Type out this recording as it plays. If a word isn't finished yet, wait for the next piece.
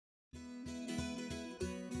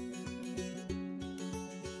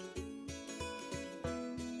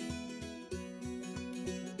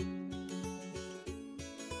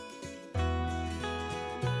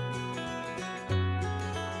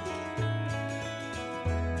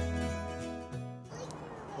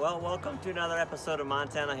Well, welcome to another episode of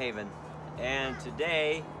Montana Haven. And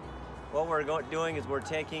today, what we're doing is we're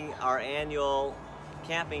taking our annual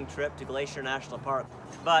camping trip to Glacier National Park.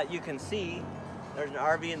 But you can see there's an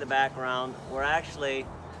RV in the background. We're actually,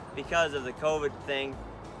 because of the COVID thing,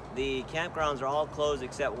 the campgrounds are all closed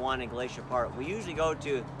except one in Glacier Park. We usually go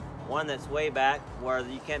to one that's way back where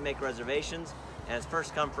you can't make reservations, and it's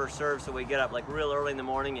first come, first served, so we get up like real early in the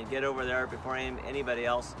morning and get over there before anybody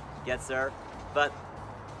else gets there. But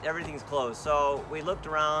everything's closed, so we looked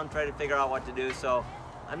around, tried to figure out what to do. So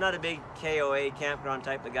I'm not a big KOA campground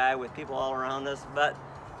type of guy with people all around us, but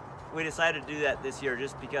we decided to do that this year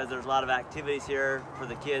just because there's a lot of activities here for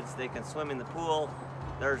the kids. They can swim in the pool.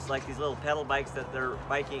 There's like these little pedal bikes that they're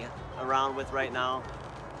biking around with right now,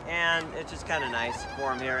 and it's just kind of nice for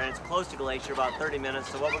them here. And it's close to Glacier, about 30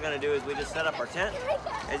 minutes. So what we're going to do is we just set up our tent,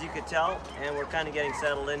 as you could tell, and we're kind of getting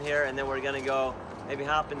settled in here, and then we're going to go maybe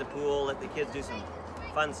hop in the pool, let the kids do some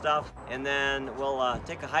fun stuff, and then we'll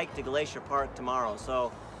take a hike to Glacier Park tomorrow.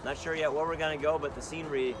 So not sure yet where we're going to go, but the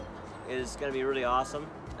scenery is going to be really awesome.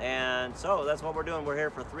 And so that's what we're doing. We're here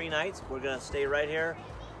for 3 nights. We're going to stay right here,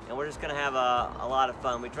 and we're just going to have a lot of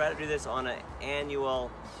fun. We try to do this on an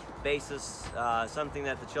annual basis, something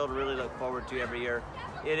that the children really look forward to every year.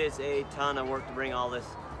 It is a ton of work to bring all this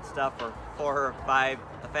stuff for 4 or 5,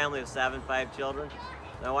 a family of 7, 5 children.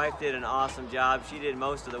 My wife did an awesome job. She did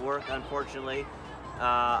most of the work, unfortunately.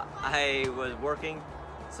 I was working,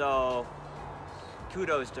 so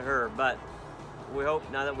kudos to her, but we hope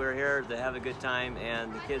now that we're here to have a good time,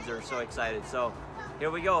 and the kids are so excited. So here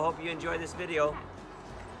we go. Hope you enjoy this video.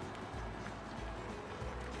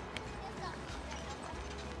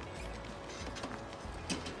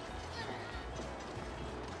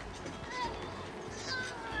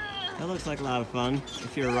 That looks like a lot of fun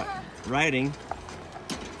if you're riding.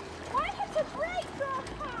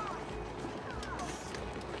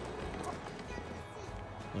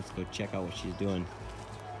 Let's go check out what she's doing.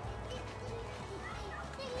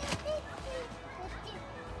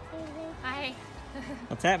 Hi.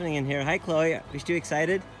 What's happening in here? Hi, Chloe. Are you too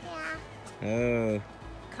excited? Yeah. Oh.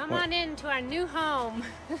 Come on into our new home.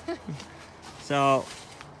 So,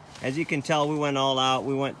 as you can tell, we went all out.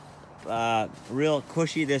 We went real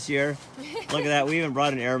cushy this year. Look at that. We even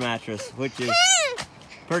brought an air mattress, which is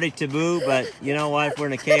pretty taboo, but you know what? If we're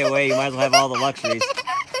in a KOA, you might as well have all the luxuries.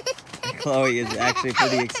 Chloe is actually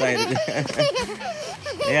pretty excited.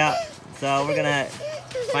 Yeah, so we're gonna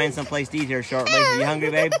find some place to eat here shortly. Are you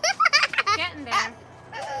hungry, babe? Getting there.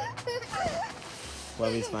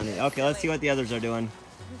 Chloe's funny. Okay, let's see what the others are doing.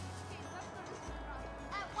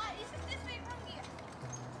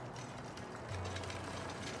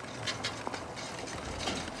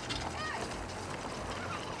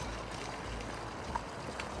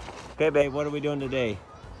 Okay, babe, what are we doing today?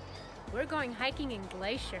 We're going hiking in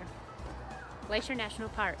Glacier National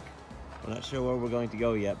Park. We're not sure where we're going to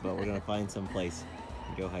go yet, but we're going to find some place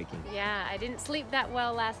and go hiking. Yeah, I didn't sleep that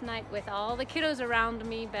well last night with all the kiddos around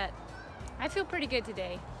me, but I feel pretty good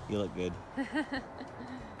today. You look good.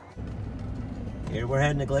 Here we're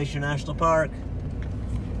heading to Glacier National Park.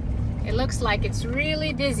 It looks like it's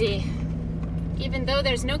really busy, even though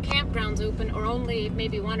there's no campgrounds open, or only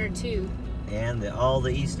maybe 1 or 2. And all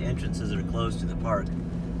the east entrances are closed to the park.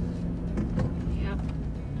 Yep.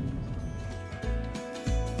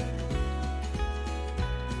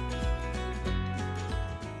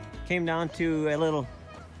 Came down to a little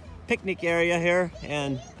picnic area here,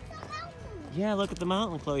 and yeah, look at the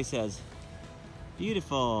mountain, Chloe says.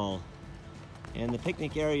 Beautiful. And the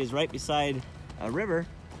picnic area is right beside a river.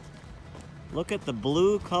 Look at the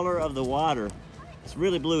blue color of the water. It's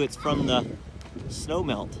really blue. It's from the snow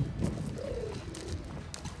melt.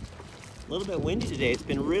 A little bit windy today. It's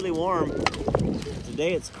been really warm.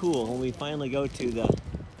 Today it's cool when we finally go to the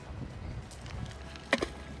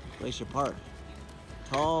Glacier Park.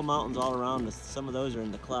 Tall mountains all around us. Some of those are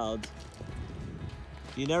in the clouds.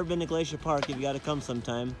 If you've never been to Glacier Park, you've got to come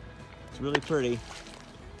sometime. It's really pretty.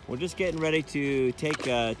 We're just getting ready to take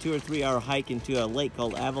a 2 or 3 hour hike into a lake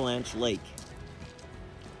called Avalanche Lake.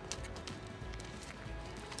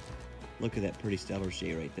 Look at that pretty stellar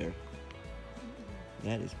shade right there.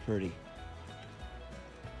 That is pretty.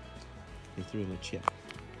 They threw him a chip.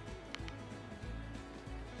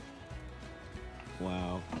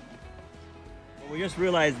 Wow. We just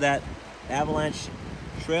realized that Avalanche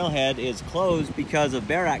Trailhead is closed because of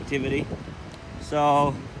bear activity.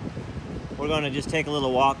 So we're going to just take a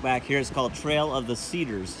little walk back here. It's called Trail of the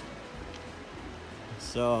Cedars.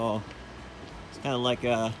 So it's kind of like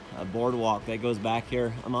a boardwalk that goes back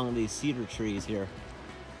here among these cedar trees here.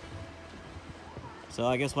 So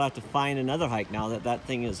I guess we'll have to find another hike now that that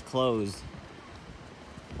thing is closed.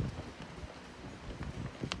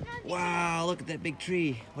 Wow, look at that big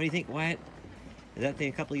tree. What do you think, Wyatt? Is that thing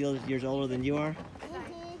a couple of years older than you are?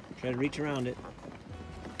 Try to reach around it.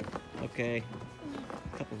 Okay.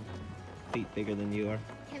 A couple feet bigger than you are.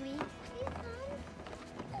 Can we?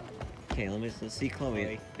 Okay, let's see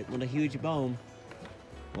Chloe. What a huge bone.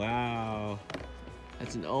 Wow.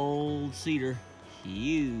 That's an old cedar.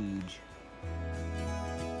 Huge.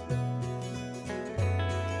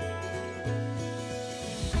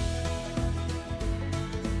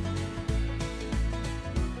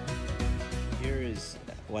 Here is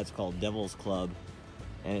what's called Devil's Club.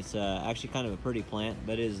 And it's actually kind of a pretty plant,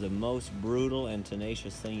 but it is the most brutal and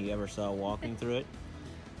tenacious thing you ever saw walking through it.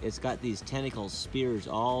 It's got these tentacles, spears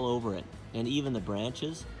all over it. And even the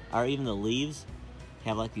branches, or even the leaves,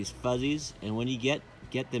 have like these fuzzies. And when you get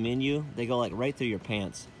them in you, they go like right through your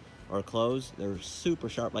pants or clothes. They're super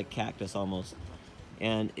sharp, like cactus almost.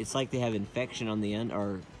 And it's like they have infection on the end,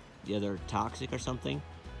 or yeah, they're toxic or something.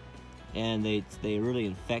 And they really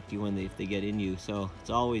infect you if they get in you. So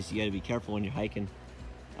it's always, you gotta be careful when you're hiking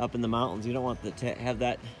up in the mountains. You don't want to have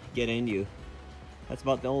that get in you. That's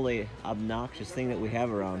about the only obnoxious thing that we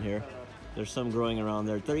have around here. There's some growing around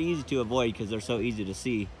there. They're easy to avoid because they're so easy to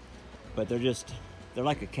see, but they're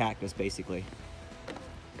like a cactus basically.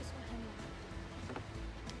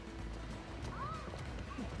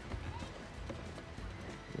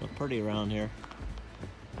 Look pretty around here.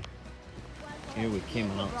 Here we came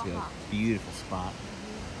out to a beautiful spot.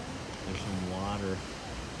 There's some water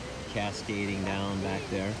cascading down back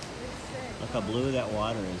there. Look how blue that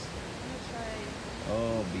water is.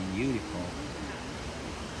 Oh, beautiful.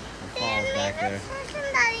 The falls back there.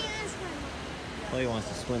 Chloe wants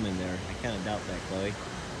to swim in there. I kind of doubt that, Chloe.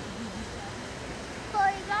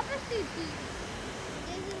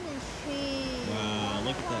 Wow,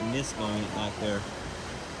 look at that mist going back there.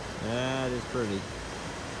 That is pretty.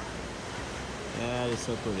 That is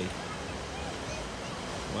so pretty.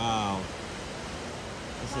 Wow.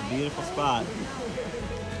 It's a beautiful spot.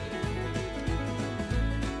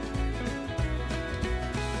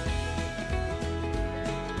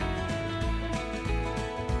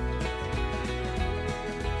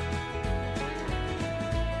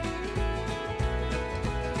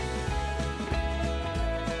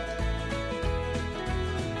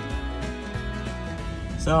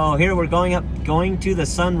 So here we're going to the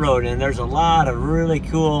Sun Road, and there's a lot of really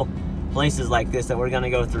cool places like this that we're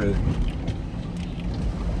gonna go through.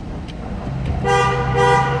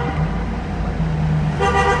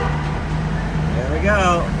 There we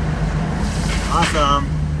go. Awesome.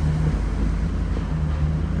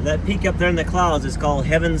 And that peak up there in the clouds is called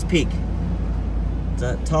Heaven's Peak. It's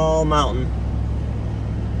a tall mountain.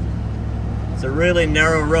 It's a really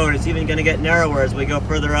narrow road. It's even gonna get narrower as we go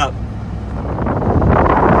further up.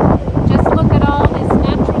 Just look at all this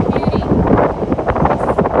natural beauty,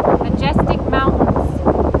 these majestic mountains.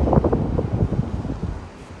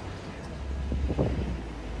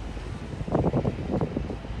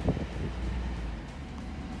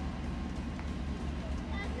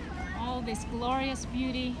 All this glorious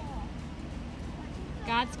beauty,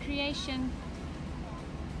 God's creation.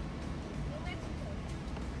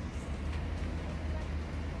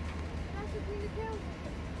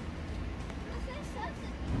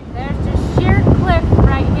 There's just sheer cliff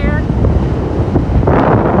right here.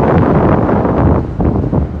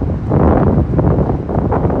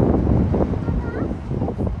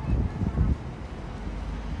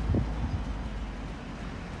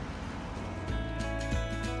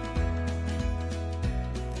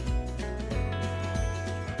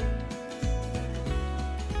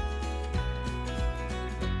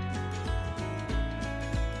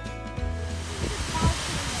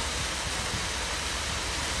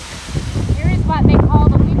 What they call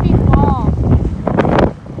the weeping wall.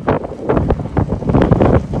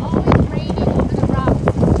 Always raining over the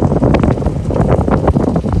rocks.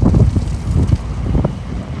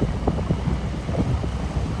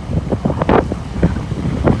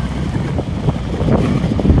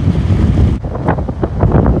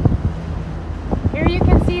 Here you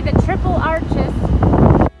can see the triple arches.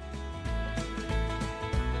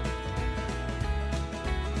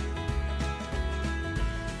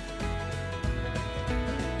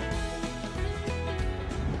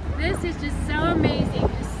 This is just so amazing.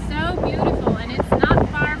 It's so beautiful, and it's not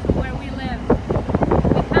far from where we live.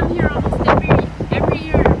 We come here almost every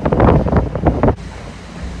year.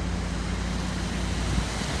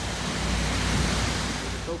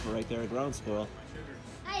 There's a gopher right there, a ground squirrel.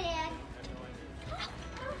 Hi, Dad.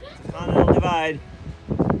 Continental Divide.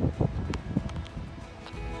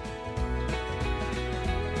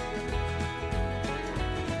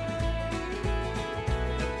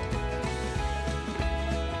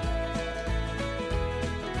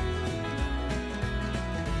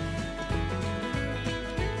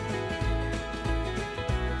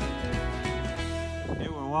 Okay,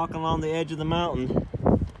 we're walking along the edge of the mountain.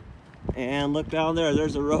 And look down there,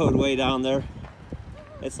 there's a road way down there.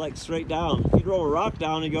 It's like straight down. If you roll a rock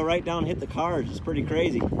down and go right down and hit the cars, it's pretty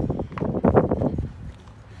crazy.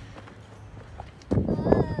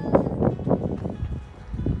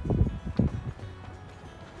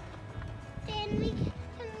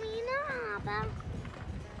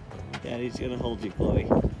 Daddy's gonna hold you, Chloe.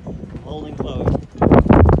 I'm holding Chloe.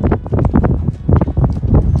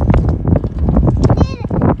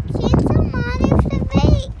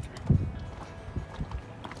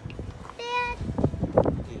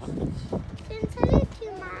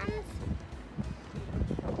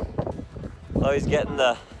 Chloe's getting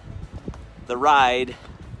the ride.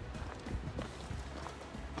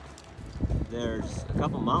 There's a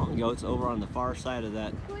couple mountain goats over on the far side of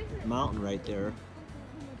that mountain right there.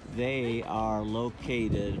 They are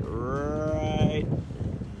located right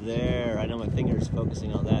there. I know my finger's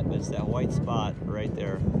focusing on that, but it's that white spot right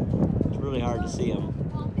there. It's really hard to see them,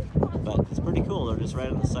 but it's pretty cool. They're just right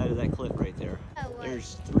on the side of that cliff right there.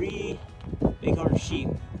 There's 3 bighorn sheep.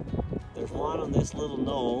 There's one on this little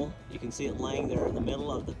knoll. You can see it laying there in the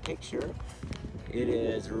middle of the picture. It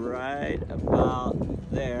is right about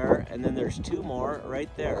there, and then there's 2 more right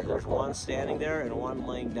there. There's one standing there and one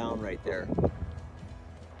laying down right there.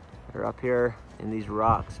 They're up here in these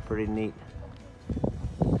rocks, pretty neat.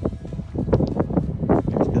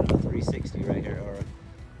 There's kind of a 360 right here, or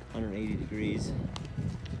 180 degrees.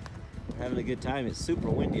 We're having a good time. It's super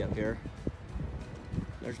windy up here.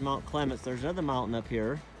 There's Mount Clements. There's another mountain up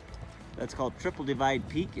here that's called Triple Divide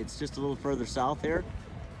Peak. It's just a little further south here.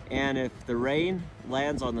 And if the rain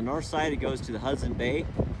lands on the north side, it goes to the Hudson Bay.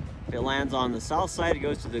 If it lands on the south side, it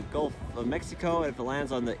goes to the Gulf of Mexico. And if it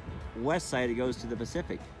lands on the west side, it goes to the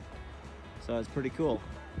Pacific. So it's pretty cool.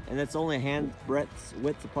 And it's only a hand breadth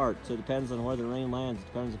width apart. So it depends on where the rain lands. It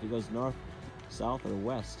depends if it goes north, south, or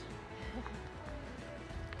west.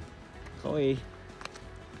 Chloe.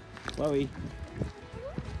 Chloe.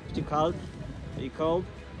 Is you cold? Are you cold?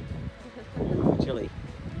 Chilly.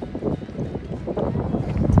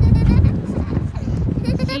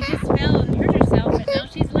 She just fell and hurt herself, but now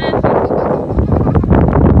she's laughing.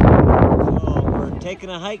 So we're taking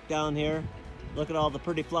a hike down here. Look at all the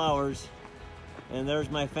pretty flowers. And there's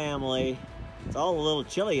my family. It's all a little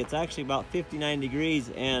chilly. It's actually about 59 degrees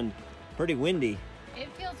and pretty windy. It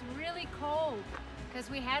feels really cold because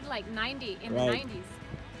we had like 90 in Right. the 90s.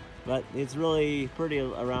 But it's really pretty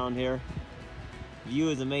around here. View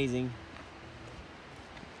is amazing.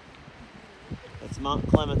 That's Mount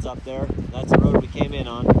Clements up there. That's the road we came in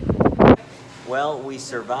on. Well, we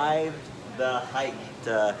survived the hike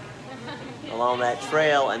along that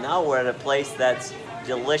trail, and now we're at a place that's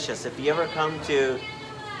delicious. If you ever come to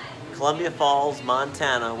Columbia Falls,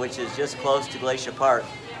 Montana, which is just close to Glacier Park,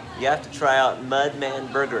 you have to try out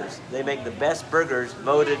Mudman Burgers. They make the best burgers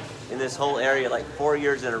voted in this whole area like 4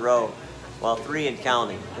 years in a row, well, 3 and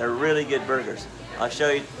counting. They're really good burgers. I'll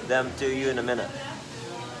show them to you in a minute.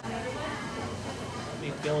 Let me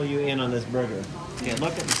fill you in on this burger. Okay,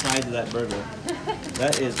 look at the size of that burger.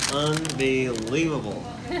 That is unbelievable.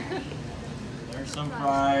 There's some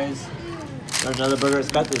fries. There's another burger.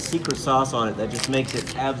 It's got this secret sauce on it that just makes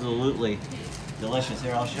it absolutely delicious.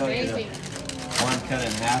 Here, I'll show you the one cut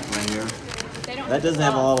in half right here. That doesn't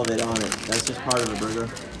have all of it on it. That's just part of the burger.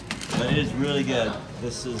 But it is really good.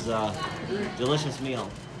 This is a delicious meal.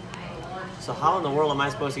 So how in the world am I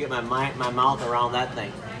supposed to get my mouth around that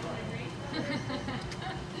thing?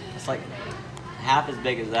 It's like half as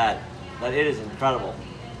big as that. But it is incredible.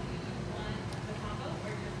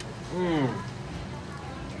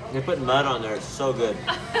 They put mud on there. It's so good.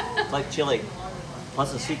 It's like chili,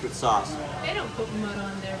 plus a secret sauce. They don't put mud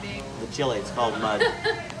on there, big. The chili, it's called mud.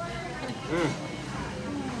 Oh,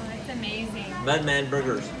 it's amazing. Mudman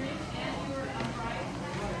Burgers.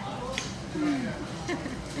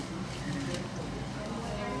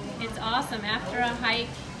 It's awesome. After a hike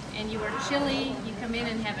and you are chilly, you come in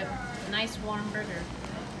and have a nice warm burger.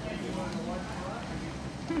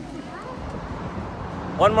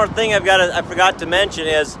 One more thing I forgot to mention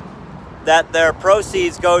is that their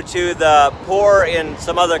proceeds go to the poor in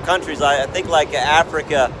some other countries, I think like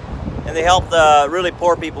Africa, and they help the really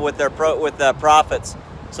poor people with their profits.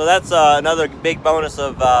 So that's another big bonus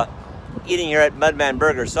of eating here at Mudman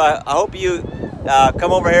Burgers. So I hope you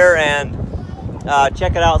come over here and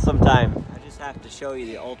check it out sometime. I just have to show you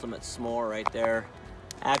the ultimate s'more right there.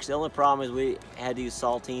 Actually, the only problem is we had to use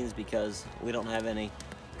saltines because we don't have any.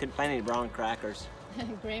 Couldn't find any brown crackers.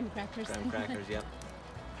 Graham crackers. Graham crackers, yep.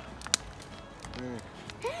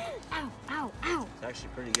 Ow, ow, ow. It's actually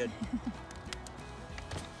pretty good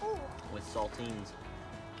with saltines.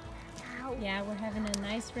 Ow. Yeah, we're having a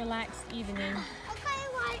nice, relaxed evening. Okay,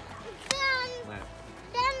 Wyatt.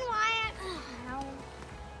 Then Wyatt.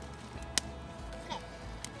 Okay.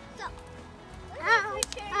 So.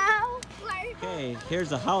 Okay,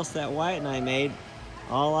 here's a house that Wyatt and I made,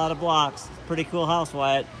 all out of blocks. Pretty cool house,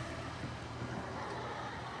 Wyatt.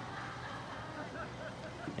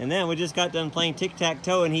 And then we just got done playing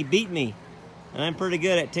tic-tac-toe and he beat me. And I'm pretty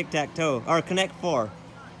good at tic-tac-toe, or Connect 4.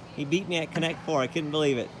 He beat me at Connect 4, I couldn't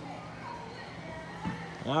believe it.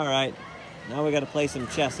 All right, now we gotta play some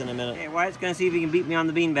chess in a minute. Okay, Wyatt's gonna see if he can beat me on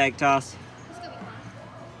the beanbag toss.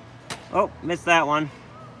 Oh, missed that one.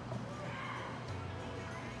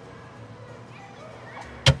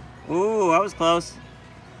 Ooh, that was close.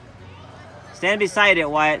 Stand beside it,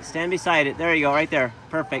 Wyatt, stand beside it. There you go, right there,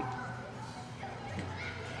 perfect.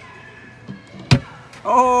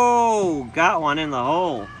 Oh, got one in the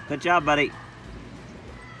hole. Good job, buddy.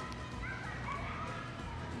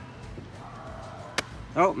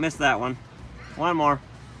 Oh, missed that one. One more.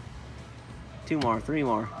 Two more, three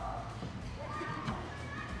more.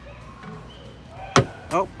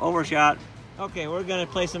 Oh, overshot. Okay, we're gonna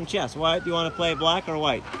play some chess. Wyatt, do you want to play black or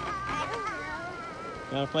white? I don't know.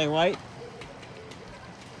 You want to play white?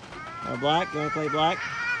 Or black? You want to play black?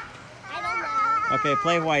 I don't know. Okay,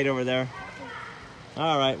 play white over there.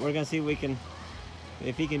 All right, we're gonna see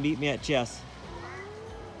if he can beat me at chess.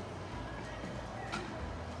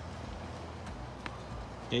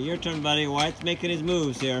 Okay, your turn, buddy. Wyatt's making his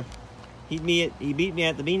moves here. He beat me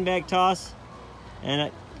at the beanbag toss and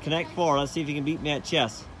at Connect 4. Let's see if he can beat me at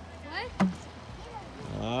chess. What?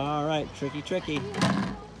 All right, tricky.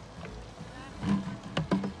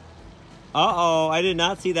 Uh-oh, I did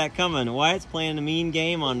not see that coming. Wyatt's playing a mean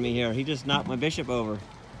game on me here. He just knocked my bishop over.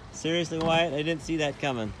 Seriously, Wyatt, I didn't see that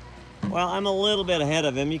coming. Well, I'm a little bit ahead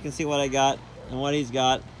of him. You can see what I got and what he's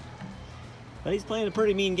got. But he's playing a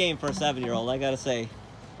pretty mean game for a 7-year-old, I gotta say.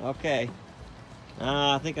 Okay.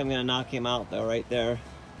 I think I'm gonna knock him out though, right there.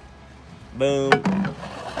 Boom.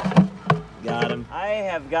 Got him. I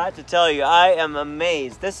have got to tell you, I am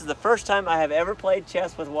amazed. This is the first time I have ever played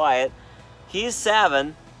chess with Wyatt. He's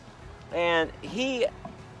 7, and he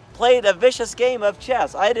played a vicious game of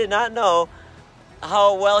chess. I did not know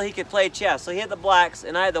how well he could play chess. So he had the blacks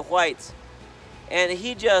and I had the whites. And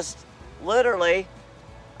he just literally,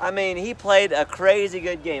 I mean, he played a crazy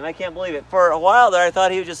good game. I can't believe it. For a while there, I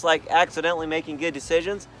thought he was just like accidentally making good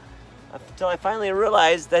decisions until I finally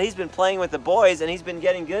realized that he's been playing with the boys and he's been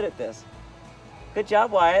getting good at this. Good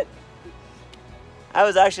job, Wyatt. I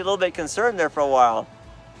was actually a little bit concerned there for a while,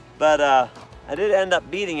 but I did end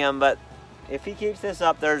up beating him. But if he keeps this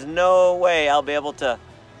up, there's no way I'll be able to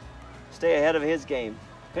stay ahead of his game.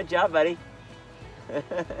 Good job, buddy.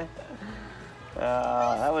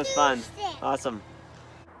 That was fun. Awesome.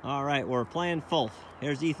 All right, we're playing Fulf.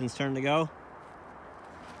 Here's Ethan's turn to go.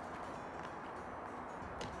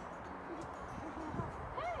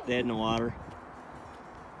 Dead in the water.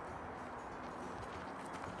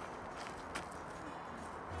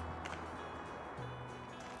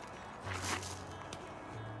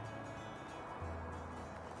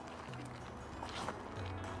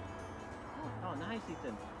 Oh, nice,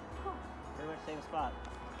 Ethan. Pretty much same spot.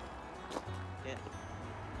 Yeah.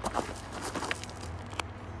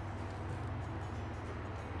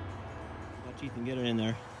 Watch Ethan get it in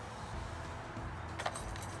there.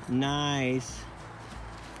 Nice.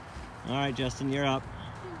 All right, Justin, you're up.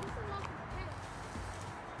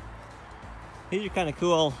 These are kind of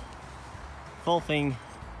cool Fulfing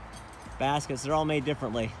baskets. They're all made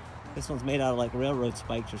differently. This one's made out of like railroad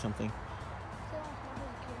spikes or something.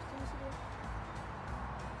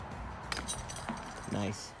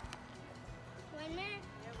 Nice. One minute.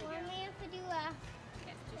 One minute to do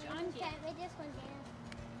this one down.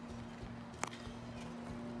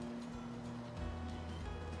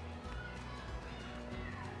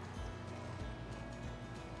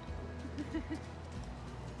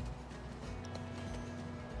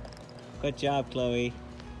 Good job, Chloe.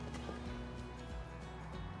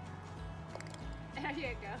 There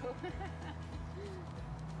you go.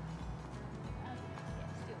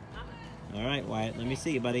 All right, Wyatt, let me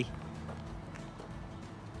see you, buddy.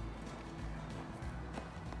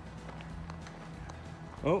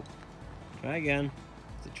 Oh, try again.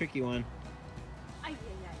 It's a tricky one. Ay, ay,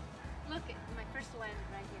 ay. Look, my first one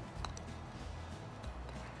right here.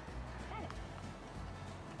 Got it.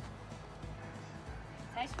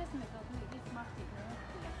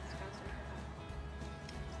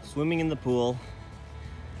 Swimming in the pool,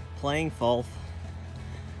 playing Fulf,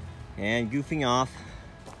 and goofing off.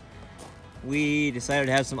 We decided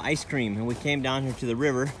to have some ice cream, and we came down here to the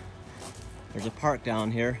river. There's a park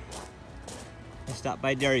down here. I stopped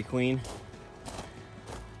by Dairy Queen.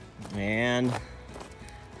 And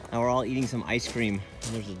now we're all eating some ice cream.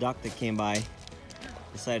 And there's a duck that came by,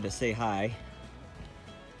 decided to say hi.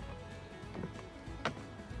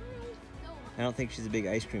 I don't think she's a big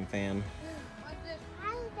ice cream fan.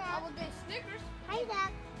 Hi,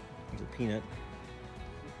 Duck. There's a peanut.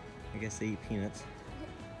 I guess they eat peanuts.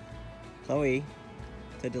 Chloe,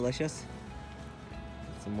 is that delicious?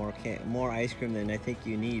 Some more ice cream than I think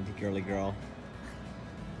you need, girly girl.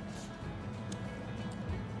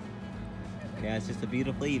 Yeah, it's just a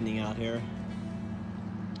beautiful evening out here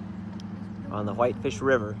on the Whitefish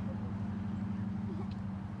River.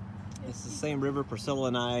 It's the same river Priscilla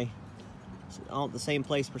and I, the same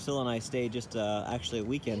place Priscilla and I stayed just actually a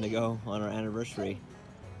weekend ago on our anniversary.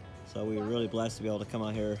 So we were really blessed to be able to come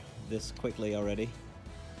out here this quickly already.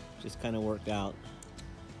 Just kind of worked out.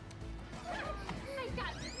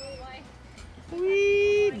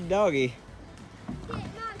 Wee doggy.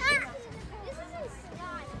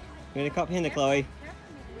 You're gonna cup in there, Chloe.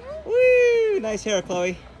 Woo! Nice hair,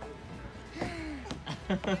 Chloe.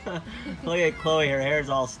 Look at Chloe, her hair's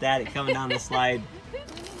all static coming down the slide.